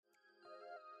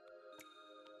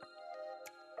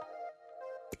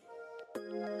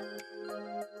Hello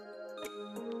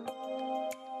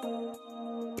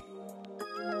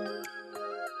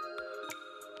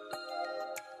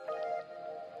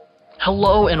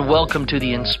and welcome to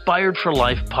the Inspired for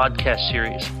Life podcast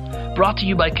series, brought to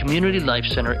you by Community Life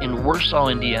Center in Warsaw,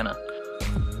 Indiana.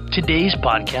 Today's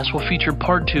podcast will feature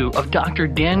part 2 of Dr.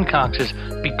 Dan Cox's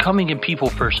Becoming a People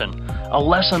Person, a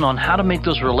lesson on how to make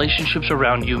those relationships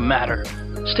around you matter.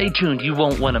 Stay tuned, you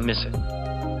won't want to miss it.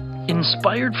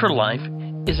 Inspired for Life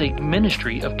is a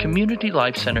ministry of Community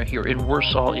Life Center here in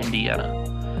Warsaw,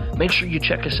 Indiana. Make sure you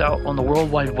check us out on the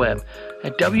World Wide Web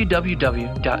at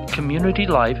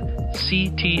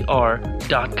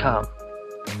www.communitylifectr.com.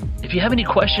 If you have any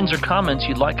questions or comments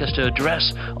you'd like us to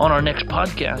address on our next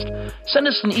podcast, send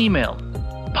us an email,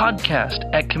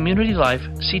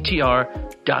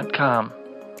 podcast@communitylifectr.com.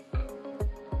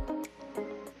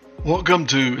 Welcome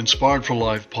to Inspired for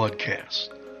Life podcast.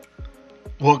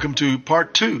 Welcome to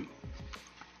part 2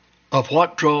 of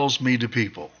What Draws Me to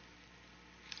People.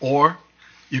 Or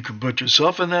you can put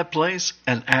yourself in that place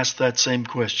and ask that same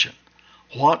question.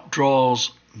 What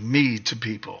draws me to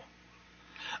people?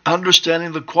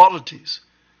 Understanding the qualities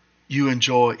you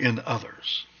enjoy in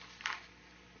others.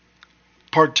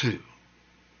 Part 2.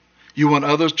 You want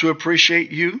others to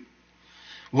appreciate you?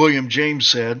 William James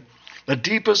said, the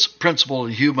deepest principle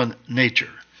in human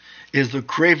nature is the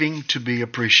craving to be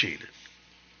appreciated.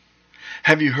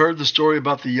 Have you heard the story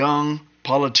about the young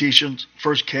politician's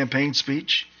first campaign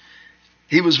speech?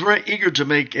 He was very eager to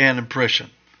make an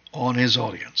impression on his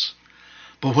audience.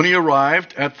 But when he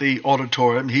arrived at the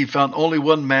auditorium, he found only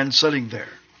one man sitting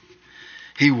there.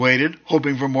 He waited,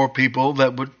 hoping for more people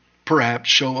that would perhaps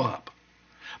show up.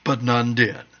 But none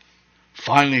did.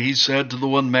 Finally, he said to the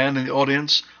one man in the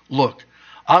audience, "Look,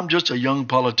 I'm just a young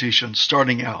politician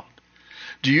starting out.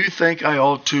 Do you think I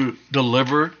ought to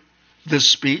deliver this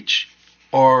speech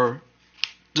or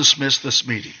dismiss this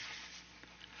meeting?"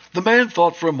 The man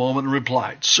thought for a moment and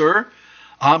replied, "Sir,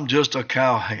 I'm just a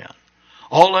cowhand.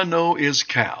 All I know is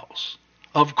cows.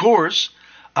 Of course,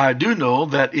 I do know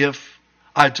that if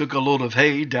I took a load of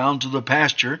hay down to the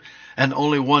pasture and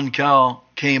only one cow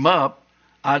came up,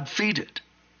 I'd feed it."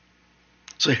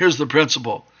 So here's the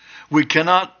principle. We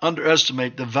cannot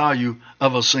underestimate the value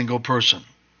of a single person.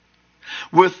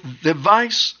 With the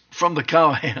advice from the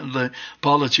cowhand, the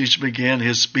politician began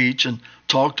his speech and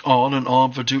talked on and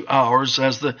on for 2 hours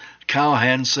as the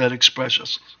cowhand said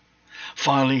expressions.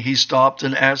 Finally, he stopped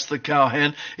and asked the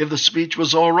cowhand if the speech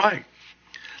was all right.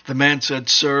 The man said,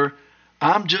 "Sir,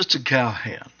 I'm just a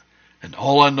cowhand, and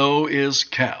all I know is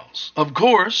cows. Of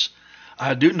course,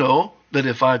 I do know that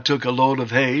if I took a load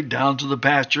of hay down to the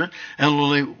pasture and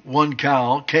only one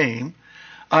cow came,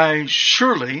 I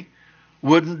surely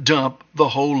wouldn't dump the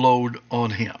whole load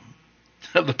on him."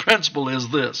 The principle is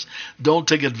this: don't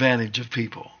take advantage of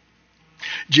people.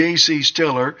 J.C.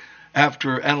 Stiller,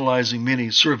 after analyzing many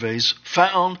surveys,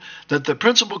 found that the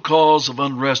principal cause of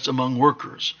unrest among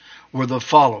workers were the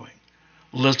following,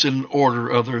 listed in order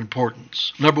of their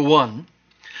importance. Number 1,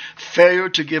 failure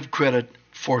to give credit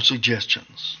for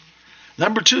suggestions.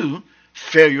 Number 2,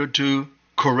 failure to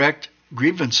correct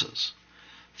grievances.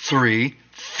 3,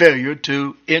 failure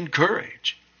to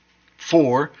encourage.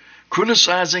 4,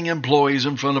 criticizing employees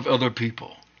in front of other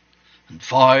people. And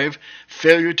 5,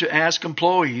 failure to ask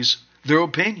employees their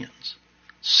opinions.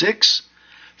 6,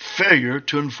 failure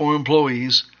to inform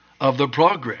employees of their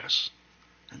progress.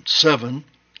 And 7,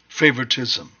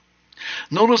 favoritism.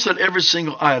 Notice that every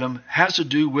single item has to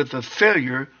do with the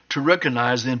failure to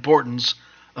recognize the importance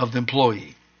of the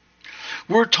employee.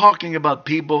 We're talking about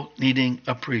people needing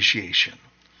appreciation.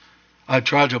 I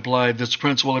try to apply this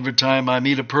principle every time I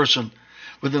meet a person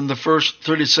within the first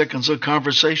 30 seconds of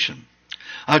conversation.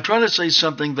 I try to say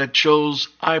something that shows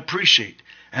I appreciate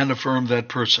and affirm that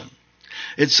person.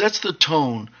 It sets the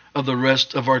tone of the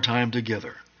rest of our time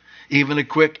together. Even a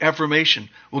quick affirmation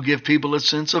will give people a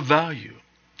sense of value.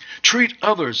 Treat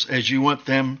others as you want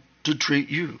them to treat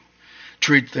you.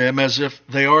 Treat them as if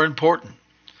they are important.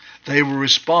 They will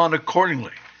respond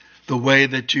accordingly, the way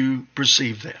that you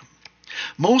perceive them.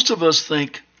 Most of us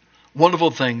think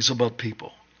wonderful things about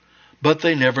people, but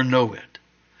they never know it.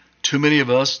 Too many of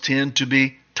us tend to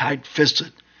be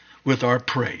tight-fisted with our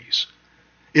praise.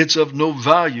 It's of no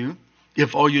value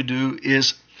if all you do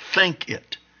is think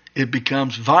it. It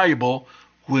becomes valuable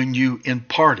when you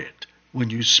impart it, when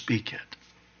you speak it.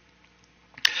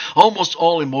 Almost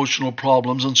all emotional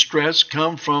problems and stress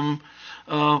come from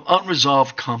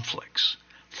unresolved conflicts,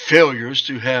 failures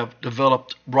to have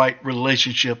developed right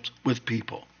relationships with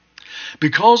people.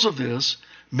 Because of this,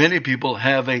 many people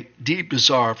have a deep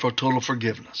desire for total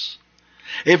forgiveness.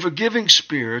 A forgiving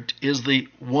spirit is the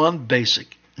one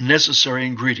basic, necessary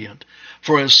ingredient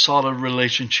for a solid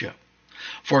relationship.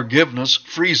 Forgiveness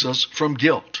frees us from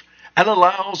guilt and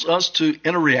allows us to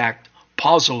interact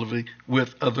positively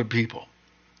with other people.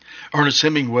 Ernest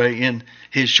Hemingway, in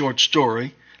his short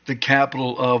story, The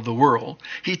Capital of the World,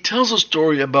 he tells a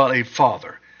story about a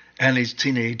father and his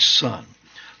teenage son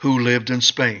who lived in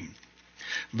Spain.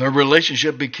 Their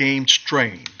relationship became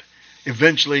strained,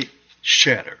 eventually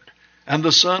shattered, and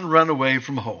the son ran away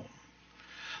from home.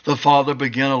 The father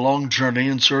began a long journey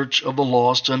in search of the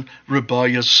lost and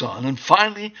rebellious son, and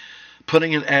finally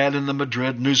putting an ad in the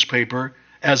Madrid newspaper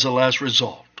as a last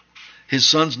result. His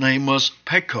son's name was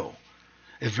Paco,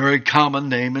 a very common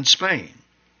name in Spain.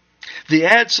 The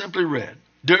ad simply read,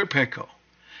 "Dear Paco,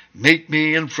 meet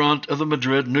me in front of the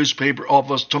Madrid newspaper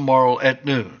office tomorrow at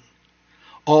noon.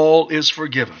 All is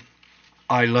forgiven.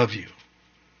 I love you."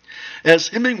 As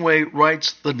Hemingway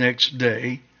writes the next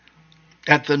day,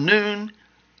 at the noon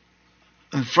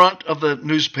in front of the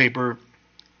newspaper,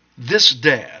 this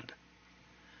dad,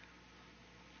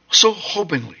 so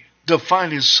hopingly to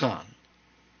find his son,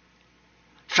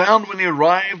 found when he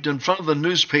arrived in front of the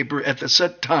newspaper at the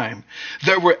set time,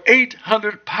 there were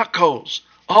 800 Pacos,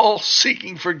 all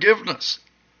seeking forgiveness.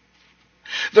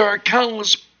 There are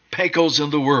countless Pacos in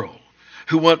the world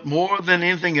who want more than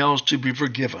anything else to be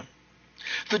forgiven.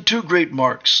 The two great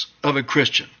marks of a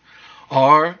Christian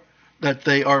are that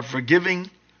they are forgiving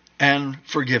and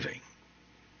forgiving.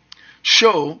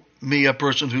 Show me a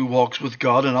person who walks with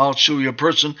God, and I'll show you a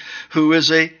person who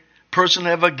is a person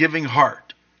of a giving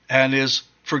heart and is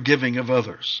forgiving of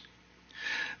others.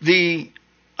 The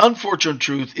unfortunate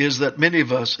truth is that many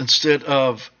of us, instead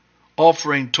of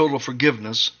offering total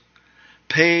forgiveness,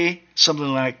 pay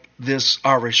something like this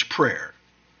Irish prayer.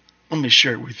 Let me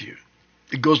share it with you.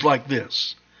 It goes like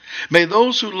this: "May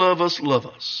those who love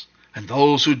us, and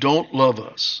those who don't love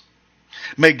us.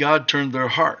 May God turn their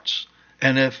hearts,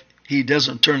 and if he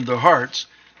doesn't turn their hearts,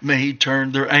 may he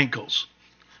turn their ankles,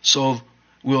 so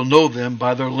we'll know them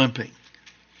by their limping."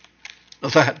 Now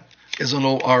that is an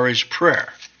old Irish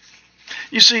prayer.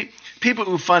 You see, people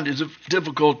who find it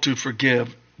difficult to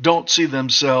forgive don't see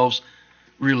themselves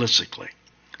realistically.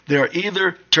 They are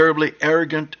either terribly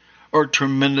arrogant or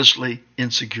tremendously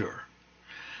insecure.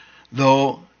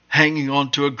 Though hanging on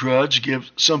to a grudge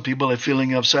gives some people a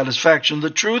feeling of satisfaction, the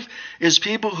truth is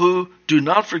people who do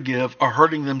not forgive are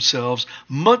hurting themselves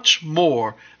much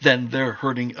more than they're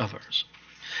hurting others.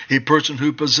 A person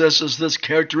who possesses this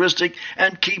characteristic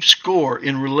and keeps score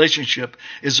in relationship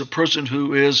is a person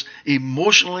who is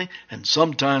emotionally and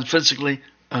sometimes physically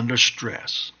under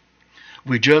stress.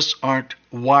 We just aren't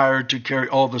wired to carry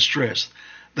all the stress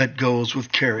that goes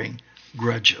with carrying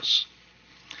grudges.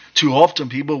 Too often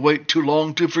people wait too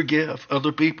long to forgive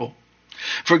other people.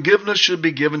 Forgiveness should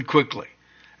be given quickly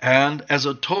and as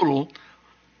a total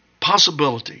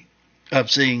possibility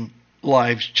of seeing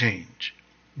lives change.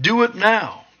 Do it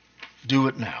now. Do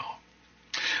it now.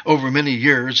 Over many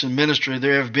years in ministry,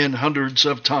 there have been hundreds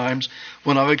of times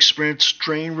when I've experienced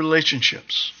strained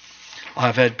relationships.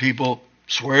 I've had people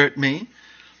swear at me,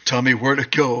 tell me where to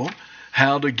go,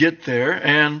 how to get there,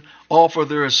 and offer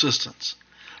their assistance.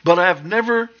 But I have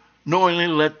never knowingly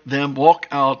let them walk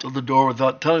out of the door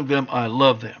without telling them I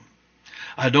love them.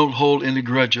 I don't hold any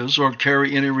grudges or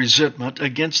carry any resentment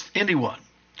against anyone.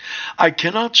 I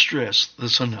cannot stress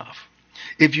this enough.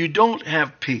 If you don't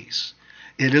have peace,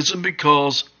 it isn't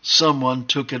because someone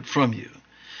took it from you.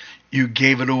 You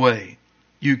gave it away.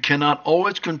 You cannot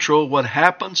always control what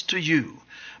happens to you,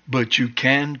 but you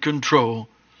can control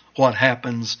what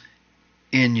happens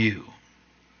in you.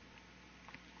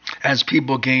 As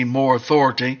people gain more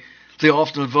authority, they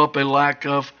often develop a lack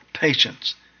of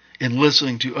patience in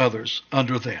listening to others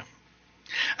under them.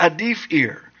 A deaf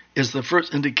ear is the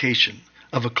first indication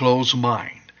of a closed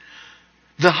mind.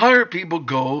 The higher people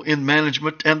go in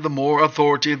management and the more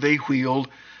authority they wield,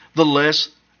 the less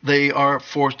they are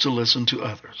forced to listen to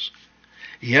others.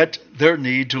 Yet their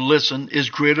need to listen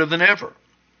is greater than ever.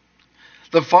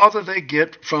 The farther they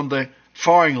get from the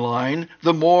firing line,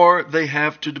 the more they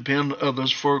have to depend on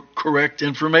others for correct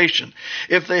information.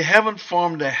 If they haven't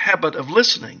formed a habit of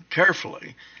listening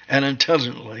carefully and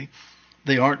intelligently,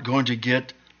 they aren't going to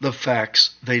get the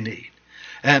facts they need.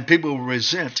 And people will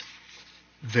resent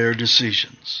their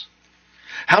decisions.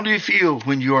 How do you feel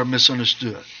when you are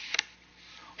misunderstood?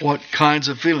 What kinds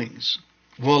of feelings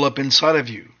well up inside of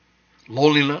you?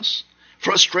 Loneliness,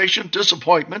 frustration,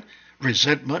 disappointment,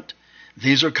 resentment.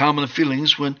 These are common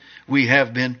feelings when we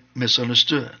have been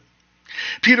misunderstood.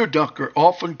 Peter Drucker,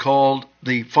 often called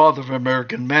the father of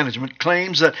American management,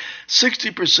 claims that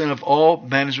 60% of all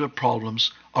management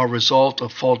problems are a result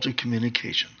of faulty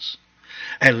communications.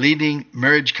 A leading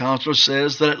marriage counselor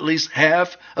says that at least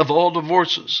half of all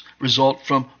divorces result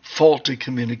from faulty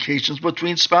communications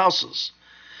between spouses.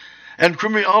 And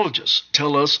criminologists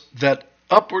tell us that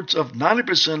upwards of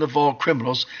 90% of all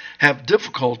criminals have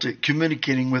difficulty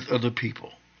communicating with other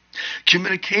people.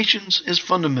 Communications is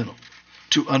fundamental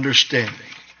to understanding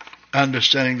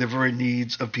the very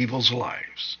needs of people's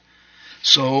lives.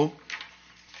 So,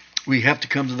 we have to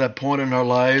come to that point in our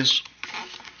lives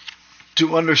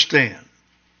to understanding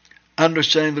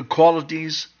the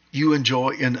qualities you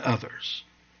enjoy in others.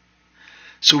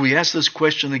 So we ask this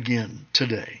question again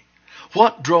today.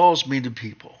 What draws me to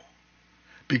people?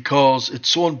 Because it's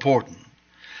so important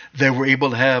that we're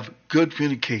able to have good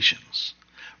communications,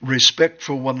 respect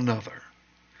for one another,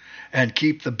 and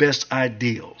keep the best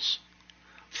ideals,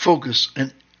 focus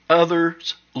in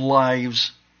others'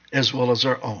 lives as well as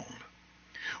our own.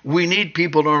 We need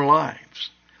people in our lives.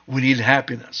 We need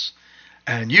happiness.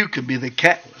 And you can be the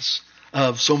catalyst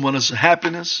of someone else's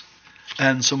happiness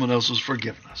and someone else's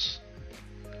forgiveness.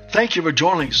 Thank you for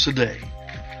joining us today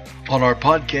on our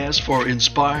podcast for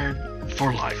Inspired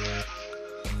for Life.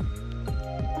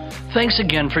 Thanks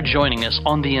again for joining us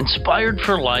on the Inspired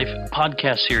for Life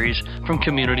podcast series from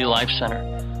Community Life Center.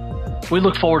 We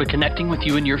look forward to connecting with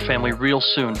you and your family real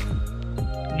soon.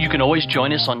 You can always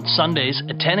join us on Sundays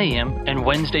at 10 a.m. and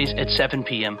Wednesdays at 7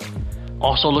 p.m.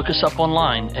 Also look us up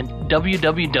online at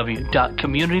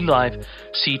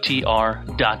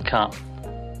www.communitylifectr.com.